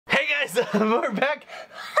guys, we're back.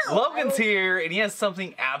 Logan's here, and he has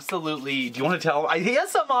something absolutely. Do you want to tell him? He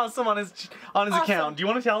has something awesome on his account. Do you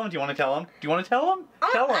want to tell him? Do you want to tell him? Do you want to tell him?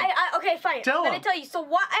 Tell him. Okay, fine. Tell I'm gonna him. tell you. So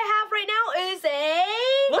what I have right now is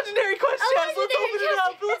a legendary question. Let's open it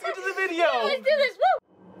up. Let's get to the video. Yeah, let's do this. Woo!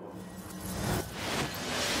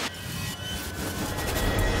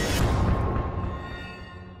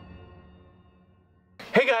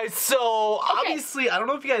 Hey guys, so obviously, I don't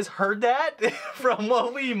know if you guys heard that from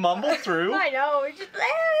what we mumbled through. I know, we're just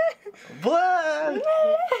Blah,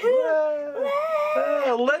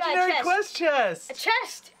 blah, legendary quest chest. A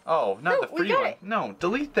chest. Oh, not No, the free one. No,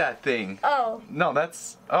 delete that thing. Oh. No,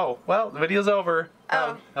 that's. Oh, well, the video's over.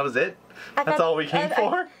 Oh. That was it? That's all we came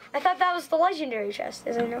for? I thought that was the legendary chest,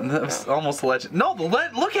 isn't it? That was almost legend. No,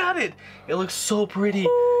 look at it. It looks so pretty.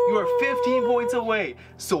 You are 15 points away.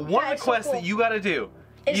 So one of the quests that you gotta do.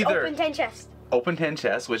 Is either open 10 chests. Open 10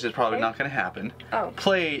 chests, which is probably not going to happen. Oh.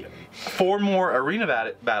 Play 4 more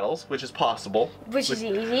arena battles, which is possible. Which is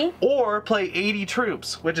easy. Or play 80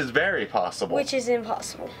 troops, which is very possible. Which is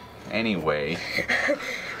impossible. Anyway.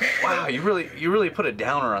 Wow, you really put a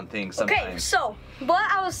downer on things sometimes. Okay, so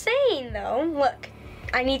what I was saying though, look,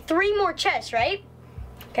 I need 3 more chests, right?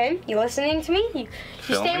 Okay, you listening to me?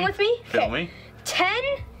 You staying with me? Feel me? 10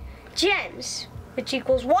 gems, which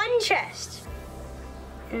equals 1 chest.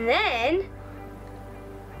 And then...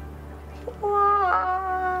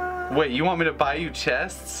 Wait, you want me to buy you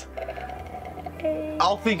chests?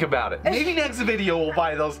 I'll think about it. Maybe next video we'll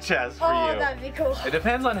buy those chests for you. Oh, that'd be cool. It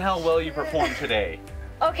depends on how well you perform today.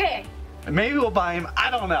 Okay. Maybe we'll buy him. I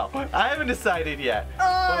don't know. I haven't decided yet.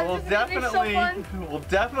 But we'll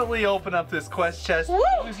definitely open up this quest chest as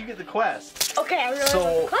soon as you get the quest. Okay, I'm gonna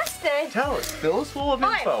open the quest then. Tell us. Fill us full of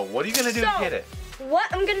info. What are you gonna do to get it? What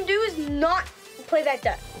I'm gonna do is not play that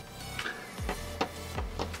deck.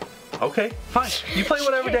 Okay, fine. You play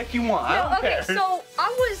whatever deck you want. I don't care. So I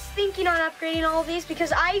was thinking on upgrading all of these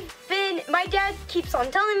because my dad keeps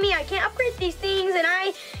on telling me I can't upgrade these things, and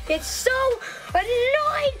I get so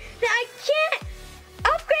annoyed that I can't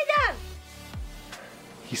upgrade them.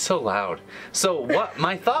 He's so loud. So what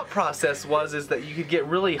my thought process is that you could get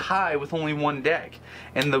really high with only one deck.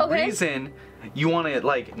 And the reason you want to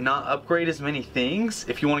like not upgrade as many things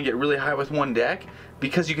if you want to get really high with one deck,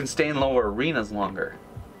 because you can stay in lower arenas longer.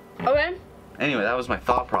 Okay. Anyway, that was my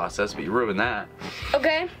thought process, but you ruined that.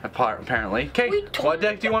 Okay. Apparently. Okay, what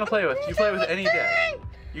deck do you want to play with? You play with any deck.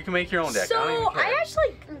 You can make your own deck. So I don't even care. I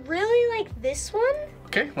actually really like this one.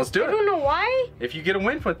 Okay, let's do it. I don't know why. If you get a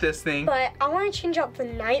win with this thing. But I want to change out the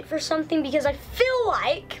knight for something because I feel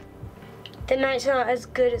like the knight's not as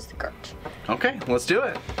good as the guard. Okay, let's do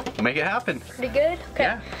it. We'll make it happen. Pretty good? Okay.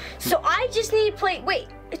 Yeah. So I just need to play, wait,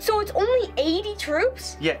 so it's only 80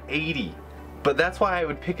 troops? Yeah, 80. But that's why I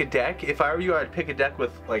would pick a deck. If I were you, I'd pick a deck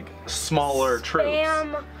with like smaller troops.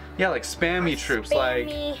 Yeah, like spammy troops.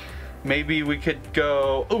 Like maybe we could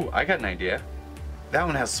go. Ooh, I got an idea. That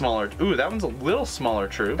one has smaller. Ooh, that one's a little smaller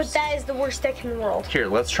troops. But that is the worst deck in the world. Here,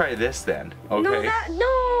 let's try this then. Okay.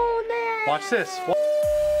 No. Watch this.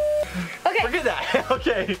 Okay. Forget that.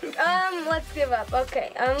 Okay. Let's give up.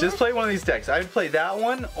 Okay. Just play one of these decks. I would play that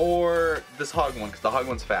one or this hog one, because the hog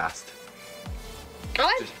one's fast.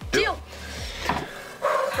 Alright, deal.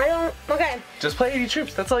 Okay. Just play 80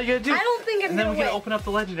 troops. That's all you gotta do. I don't think I'm And then gonna we can win. open up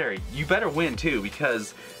the legendary. You better win too,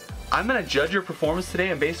 because I'm gonna judge your performance today,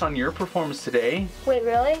 and based on your performance today, wait,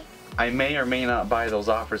 really? I may or may not buy those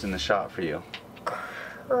offers in the shop for you.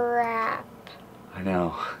 Crap. I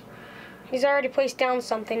know. He's already placed down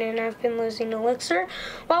something, and I've been losing elixir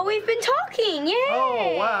while we've been talking. Yay!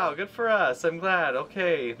 Oh wow, good for us. I'm glad.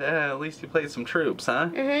 Okay, at least you played some troops, huh?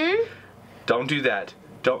 Mm-hmm. Don't do that.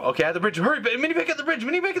 Don't. Okay, at the bridge. Hurry, mini pick at the bridge.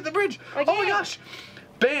 Mini pick at the bridge. Okay. Oh my gosh.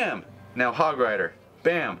 Bam. Now hog rider.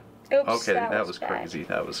 Bam. Oops, okay, that was bad. crazy.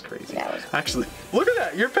 That was crazy. That was Actually, look at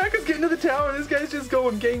that. Your pack is getting to the tower, and this guy's just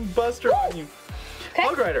going gangbuster on you. Okay.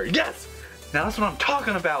 Hog rider. Yes. Now that's what I'm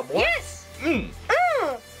talking about, boy. Yes. Mm.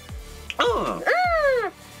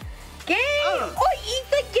 Game. Oh,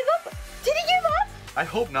 he like give up. Did he give up? I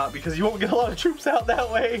hope not, because you won't get a lot of troops out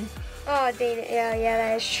that way. Oh, dang it. Yeah,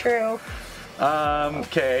 that is true.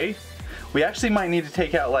 Okay. We actually might need to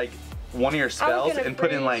take out like one of your spells and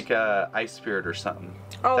put in like Ice Spirit or something.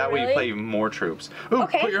 Oh, that way really? you play even more troops. Ooh,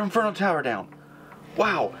 Okay. put your Inferno Tower down.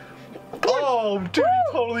 Wow. Oh, dude,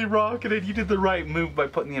 you totally rocketed. You did the right move by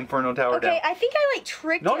putting the Inferno Tower down. Okay, I think I like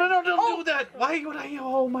tricked him. No, don't do that. Why would I?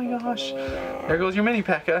 Oh my gosh. There goes your mini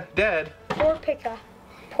P.E.K.K.A. Dead. Poor Pika.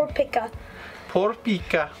 Poor Pika. Poor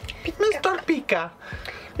Pika. Mr. Pika.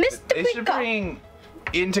 Mr. They should Pika. bring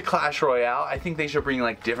into Clash Royale, I think they should bring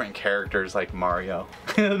like different characters like Mario.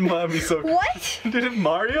 That'd be so cool. What? Dude,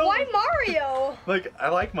 Mario? Why Mario? Like, I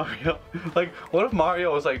like Mario. Like, what if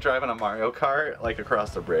Mario was like driving a Mario Kart like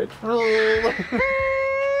across the bridge?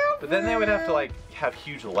 But then they would have to like have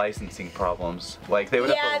huge licensing problems. Like they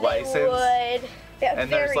would have to license. They would. Yeah, and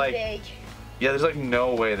very there's like, big. yeah, there's like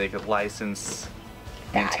no way they could license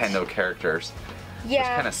Nintendo characters. Yeah.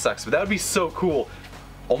 Which kind of sucks, but that would be so cool.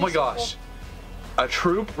 Oh my gosh. A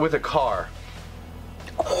troop with a car.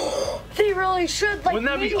 Oh, they really should. Like,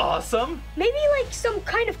 wouldn't that be awesome? Maybe like some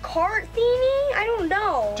kind of cart theming? I don't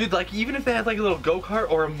know. Dude, like even if they had like a little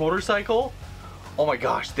go-kart or a motorcycle, oh my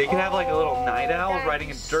gosh, they could have like a little night owl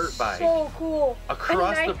riding a dirt bike. So cool.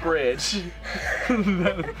 Across the bridge.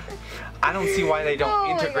 I don't see why they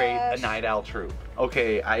don't integrate a night owl troop.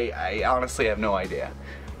 Okay, I honestly have no idea.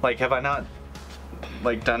 Like, have I not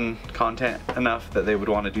like done content enough that they would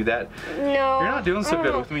want to do that? No. You're not doing so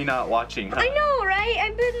good with me not watching. Huh? I know, right?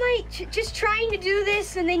 I've been like just trying to do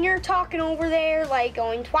this, and then you're talking over there, like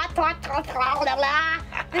going twat twat twat twat blah blah.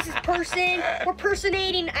 This is we're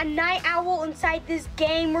personating a night owl inside this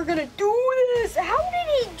game. We're gonna do this. How did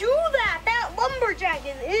he do that? That lumberjack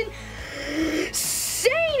is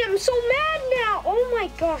insane. I'm so mad now. Oh my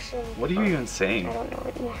gosh. What are you even saying? I don't know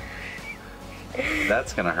anymore.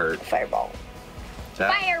 That's gonna hurt. Fireball.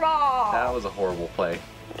 Fireball! That was a horrible play.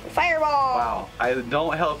 Fireball! Wow. I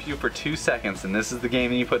don't help you for 2 seconds, and this is the game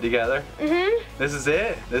that you put together? Mm-hmm. This is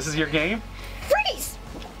it? This is your game? Freeze!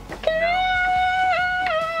 No.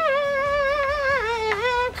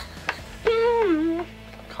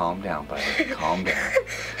 Calm down, buddy. Calm down.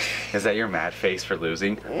 Is that your mad face for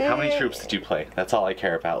losing? How many troops did you play? That's all I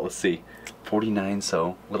care about. Let's see. 49,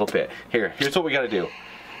 so a little bit. Here's what we gotta do.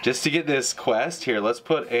 Just to get this quest, here, let's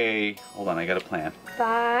put a, hold on, I got a plan.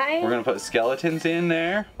 5. We're gonna put skeletons in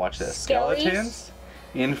there. Watch this. Skellies. Skeletons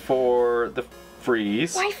in for the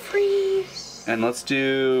freeze. Why freeze? And let's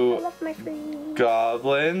do I love my freeze.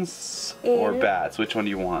 goblins or bats. Which one do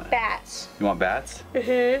you want? Bats. You want bats?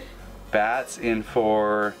 Mm-hmm. Bats in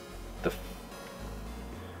for the,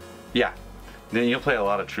 yeah. Then you'll play a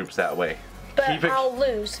lot of troops that way. But I'll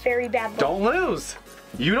lose very badly. Don't lose.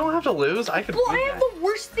 You don't have to lose. I can. Well, I have the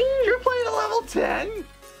worst thing. You're playing a level 10?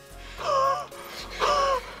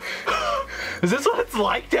 Is this what it's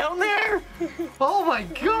like down there? Oh my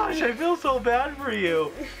gosh, I feel so bad for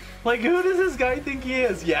you. Like, who does this guy think he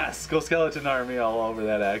is? Yes, go skeleton army all over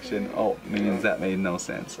that action. Oh, minions, that made no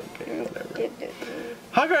sense. Okay, whatever.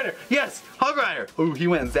 Hog Rider, yes, Hog Rider. Ooh, he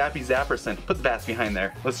went zappy zapperson. Put the bats behind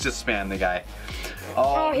there. Let's just spam the guy.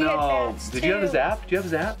 Oh, he no. had bats Did you have a zap? Do you have a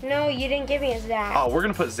zap? No, you didn't give me a zap. Oh, we're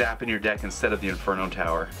gonna put zap in your deck instead of the Inferno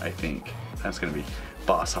Tower, I think. That's gonna be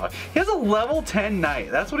Boss Hog. He has a level 10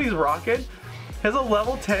 knight. That's what he's rocking. He has a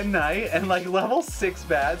level 10 knight and like level 6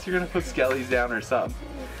 bats. You're gonna put skellies down or something.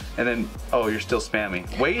 And then, oh, you're still spamming.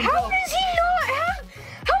 Wait until... How does he not have...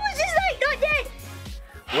 How is his knight not dead?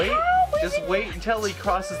 Wait, just wait until he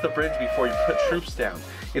crosses the bridge before you put troops down.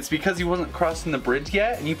 It's because he wasn't crossing the bridge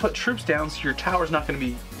yet, and you put troops down, so your tower's not going to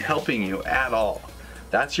be helping you at all.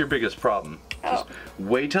 That's your biggest problem. Just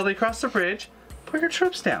wait till they cross the bridge, put your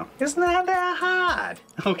troops down. It's not that hard,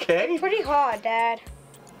 okay? Pretty hard, Dad.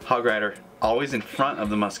 Hog Rider, always in front of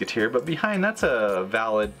the Musketeer, but behind, that's a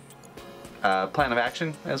valid plan of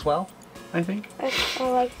action as well, I think. I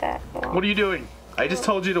like that. Wow. What are you doing? I just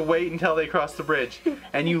told you to wait until they cross the bridge,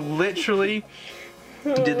 and you literally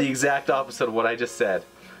did the exact opposite of what I just said.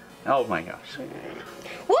 Oh my gosh.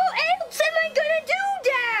 What else am I gonna do,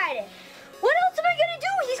 Dad? What else am I gonna do?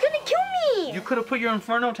 He's gonna kill me. You could have put your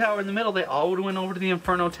Inferno Tower in the middle. They all would have went over to the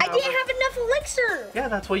Inferno Tower. I didn't have enough elixir. Yeah,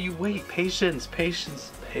 that's why you wait. Patience,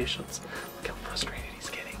 patience, patience. Look how frustrated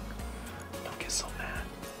he's getting. Don't get so mad.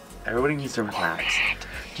 Everybody needs to relax.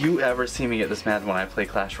 Do you ever see me get this mad when I play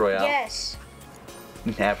Clash Royale? Yes.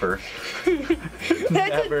 Never. That's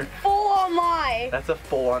Never. a full-on lie. That's a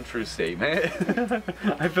full-on true statement.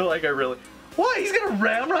 I feel like I really... What? He's got a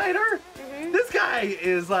Ram Rider? Mm-hmm. This guy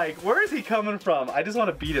is like, where is he coming from? I just want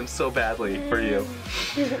to beat him so badly for you.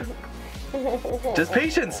 Just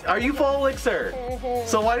patience. Are you full elixir?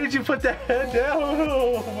 So why did you put that head down?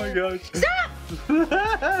 Oh my gosh. Stop!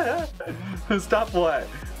 Stop what?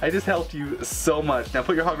 I just helped you so much. Now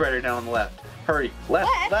put your Hog Rider down on the left. Hurry. Left,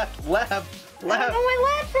 left, left. Left. I don't know my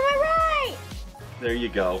left from my right. There you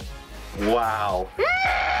go. Wow.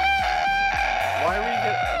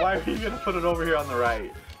 Why were you gonna put it over here on the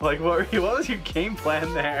right? Like, what was your game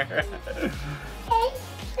plan there?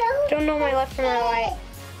 Don't know my left from my right.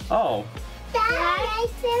 Oh. Dad, I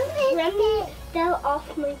fell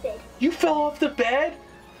off my bed. You fell off the bed?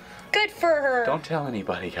 Good for her. Don't tell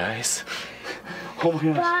anybody, guys. Oh my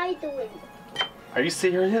gosh. By the window. Are you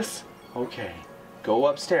serious? Okay. Go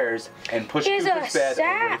upstairs and push Here's Cooper's a bed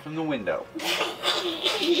away zap. from the window.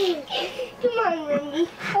 Come on, Remy.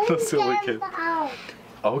 The silly kid. Out.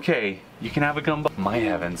 Okay, you can have a gumball. My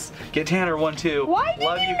heavens. Get Tanner one too. Why did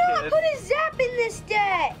Love you you, not kid. put a zap in this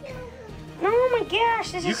deck? Oh my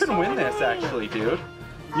gosh, this You is can so win this annoying. actually, dude.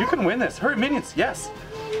 You can win this. Hurry, minions. Yes.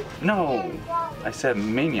 No. I said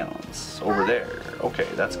minions over there. Okay,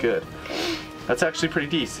 that's good. That's actually pretty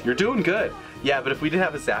decent. You're doing good. Yeah, but if we did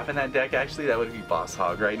have a zap in that deck, actually, that would be Boss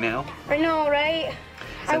Hog right now. I know, right?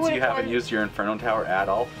 Since you haven't used your Inferno Tower at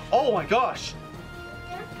all. Oh my gosh.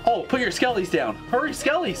 Oh, put your skellies down. Hurry,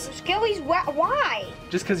 skellies. Skellies, why?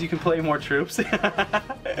 Just because you can play more troops.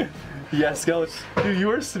 Yeah, skellies. Dude, you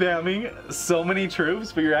were spamming so many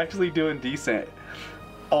troops, but you're actually doing decent.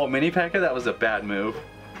 Oh, Mini P.E.K.K.A, that was a bad move.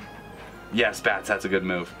 Yes, Bats, that's a good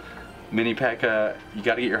move. Mini P.E.K.K.A, you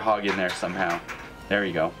got to get your hog in there somehow. There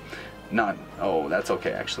you go. Oh, that's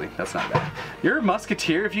okay, actually. That's not bad. You're a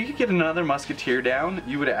Musketeer. If you could get another Musketeer down,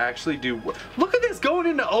 you would actually do... Look at this, going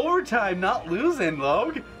into overtime, not losing,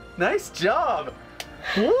 Log. Nice job.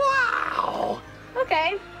 Wow.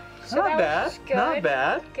 Okay. So Not that bad. was good. Not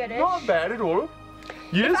bad. Goodish. Not bad at all.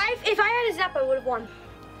 You just... If I had a zap, I would have won.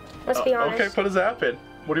 Let's be honest. Okay, put a zap in.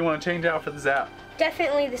 What do you want to change out for the zap?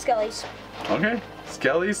 Definitely the Skellies. Okay.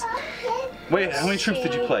 Skellies. Wait, how many troops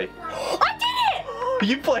did you play? I did it!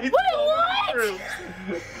 You played What? so many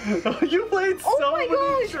troops. You played so Oh my many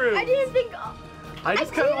gosh! troops. I didn't think. I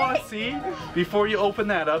just kind of want to see, before you open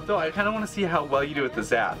that up though, I kind of want to see how well you do with the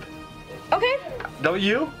zap. Okay. Don't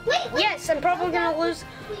you? Yes, I'm probably gonna lose.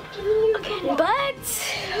 But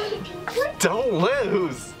Don't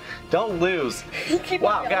lose. Don't lose. Keep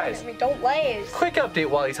Wow, on guys. yelling at me, don't lose. Quick update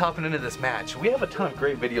while he's hopping into this match. We have a ton of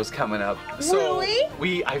great videos coming up. So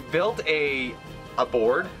Really? I built a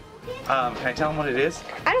board. Can I tell him what it is?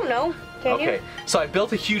 I don't know. Can Okay. you? So I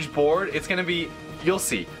built a huge board. It's gonna be. You'll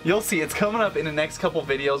see. You'll see. It's coming up in the next couple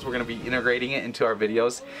videos. We're gonna be integrating it into our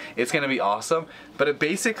videos. It's gonna be awesome. But it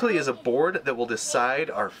basically is a board that will decide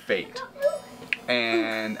our fate.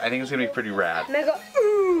 And I think it's gonna be pretty rad. Mega.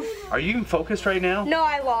 Oof. Are you even focused right now? No,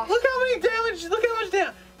 I lost. Look how many damage. Look how much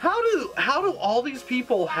damage. How do all these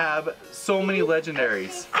people have so many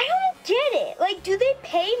legendaries? I don't get it. Like, do they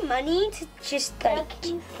pay money to just like?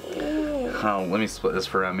 Oh, let me split this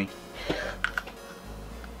for Remy.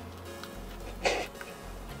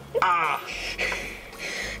 Ah! What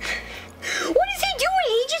is he doing?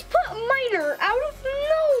 He just put Miner out of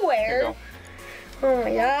nowhere. Go. Oh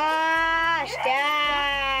my gosh,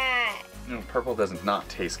 Dad. No, purple does not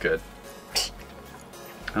taste good.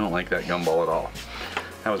 I don't like that gumball at all.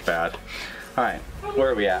 That was bad. Alright,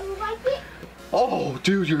 where are we at? Oh,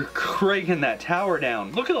 dude, you're cranking that tower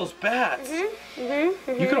down. Look at those bats. You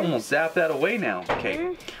could almost zap that away now.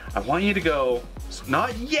 Okay, I want you to go.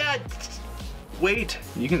 Not yet. Wait,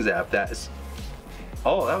 you can zap that.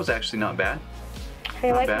 Oh, that was actually not bad.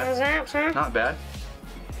 You like bad. my zaps, huh? Not bad.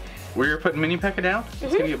 Where you're putting Mini P.E.K.K.A down?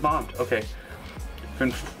 It's gonna get bombed. Okay.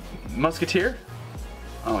 And Musketeer?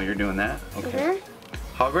 Oh, you're doing that. Okay.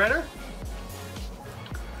 Hog Rider?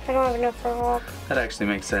 I don't have enough for a hawk. That actually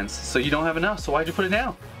makes sense. So you don't have enough, so why'd you put it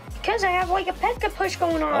down? Because I have like a P.E.K.K.A push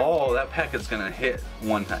going on. Oh, that P.E.K.K.A's gonna hit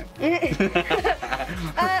one time. Wait,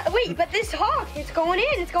 but this hawk, it's going in,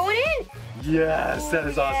 it's going in. Yes, that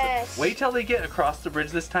is Yes. awesome. Wait till they get across the bridge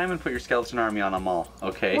this time and put your skeleton army on them all,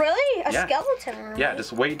 okay? Really? A Yeah. skeleton army? Yeah,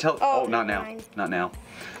 just wait till. Oh, Oh, not never now. mind. Not now.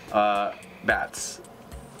 Bats.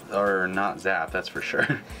 Or not zap, that's for sure.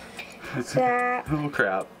 Zap. Oh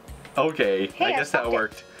crap. Okay, Hey, I I guess that stopped it.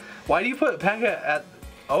 worked. Why do you put P.E.K.K.A at?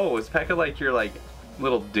 Oh, is P.E.K.K.A like your like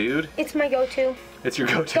little dude? It's my go-to. It's your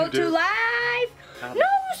go-to Go-to dude. live. How'd- No,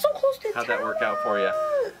 so close to the How'd that work out tower. for you?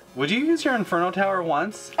 Would you use your Inferno Tower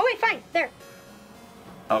once? Oh wait, fine. There.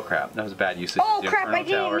 Oh crap, that was a bad usage Oh of the crap! Inferno I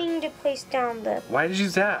didn't Tower. mean to place down the. Why did you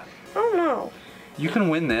zap? Oh no. You can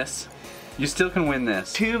win this. You still can win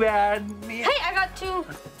this. Too bad. Hey, I got two.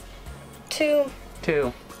 Two.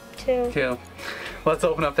 Let's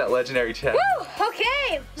open up that legendary chest. Woo!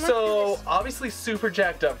 Okay. Let's do So this. obviously super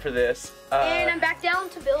jacked up for this. And I'm back down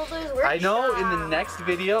to Builder's Workshop. I know in the next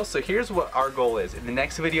video, so here's what our goal is. In the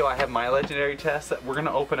next video I have my legendary chest that we're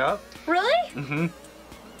gonna open up. Really?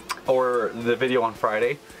 Or the video on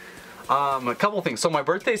Friday. A couple things. So my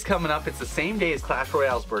birthday's coming up. It's the same day as Clash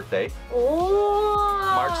Royale's birthday. Oh.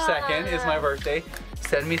 March 2nd is my birthday.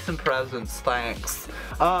 Send me some presents, thanks.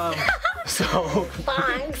 So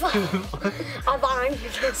Thanks.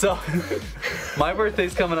 Thanks. So, my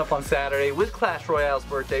birthday's coming up on Saturday with Clash Royale's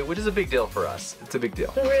birthday, which is a big deal for us. It's a big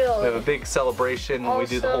deal. Really? We have a big celebration. We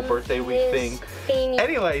do the whole birthday week thing. Thing.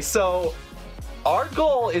 Anyway, so Our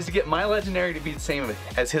goal is to get my legendary to be the same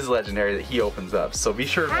as his legendary that he opens up. So be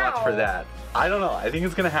sure to watch for that. I don't know. I think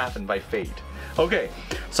it's gonna happen by fate. Okay,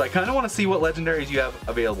 so I kind of want to see what legendaries you have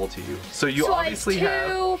available to you. So you obviously have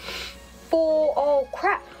 2, 4. Oh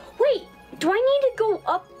crap! Wait, do I need to go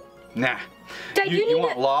up? Nah. Dad, You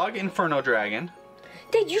want Log, Inferno Dragon.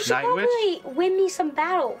 Dad, you should Night probably win me some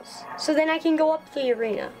battles, so then I can go up the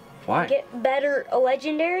arena. Why? Get a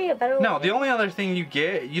legendary. No, the only other thing you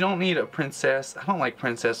get, you don't need a princess. I don't like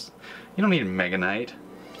princess. You don't need a Mega Knight.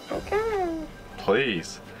 Okay.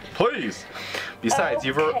 Please. Please. Besides,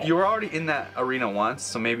 you were already in that arena once,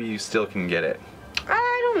 so maybe you still can get it.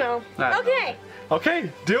 I don't know. Okay.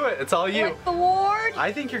 Okay, do it. It's all you. With the ward.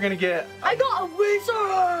 I think you're gonna get. I got a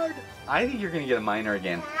wizard. I think you're gonna get a miner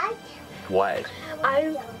again. What?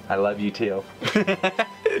 I love you too.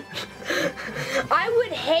 I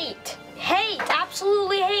would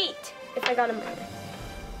absolutely hate, if I got a miner.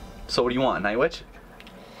 So what do you want, Night Witch?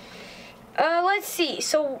 Let's see.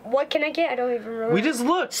 So what can I get? I don't even remember. We just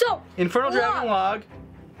looked. So Inferno Dragon Log.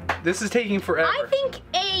 This is taking forever. I think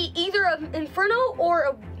either an Inferno or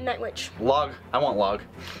a Night Witch. Log. I want Log.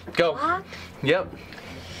 Go. Log? Yep.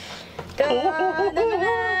 This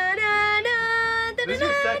is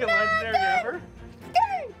your second legendary ever?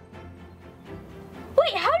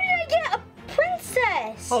 Wait, how did I get a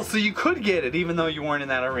princess? Oh, so you could get it even though you weren't in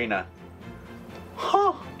that arena.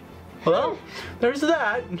 Huh. Well, there's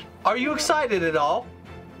that. Are you excited at all?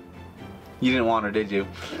 You didn't want her, did you?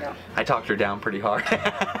 No. I talked her down pretty hard.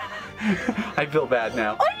 I feel bad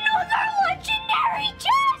now. Another legendary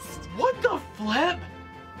chest! What the flip?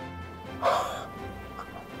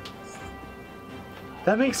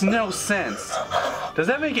 That makes no sense. Does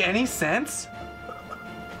that make any sense?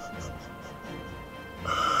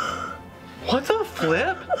 What the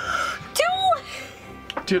flip?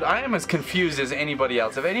 Dude, I am as confused as anybody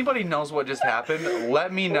else. If anybody knows what just happened,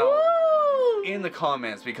 let me know in the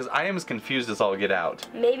comments because I am as confused as all get out.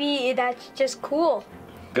 Maybe that's just cool.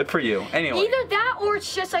 Good for you. Anyway. Either that or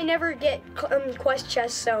it's just I never get quest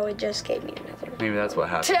chests, so it just gave me another. Maybe that's what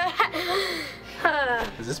happened.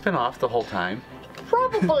 Has this been off the whole time?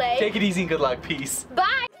 Probably. Take it easy and good luck. Peace.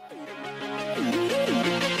 Bye.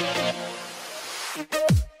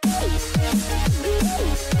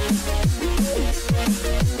 Thank you.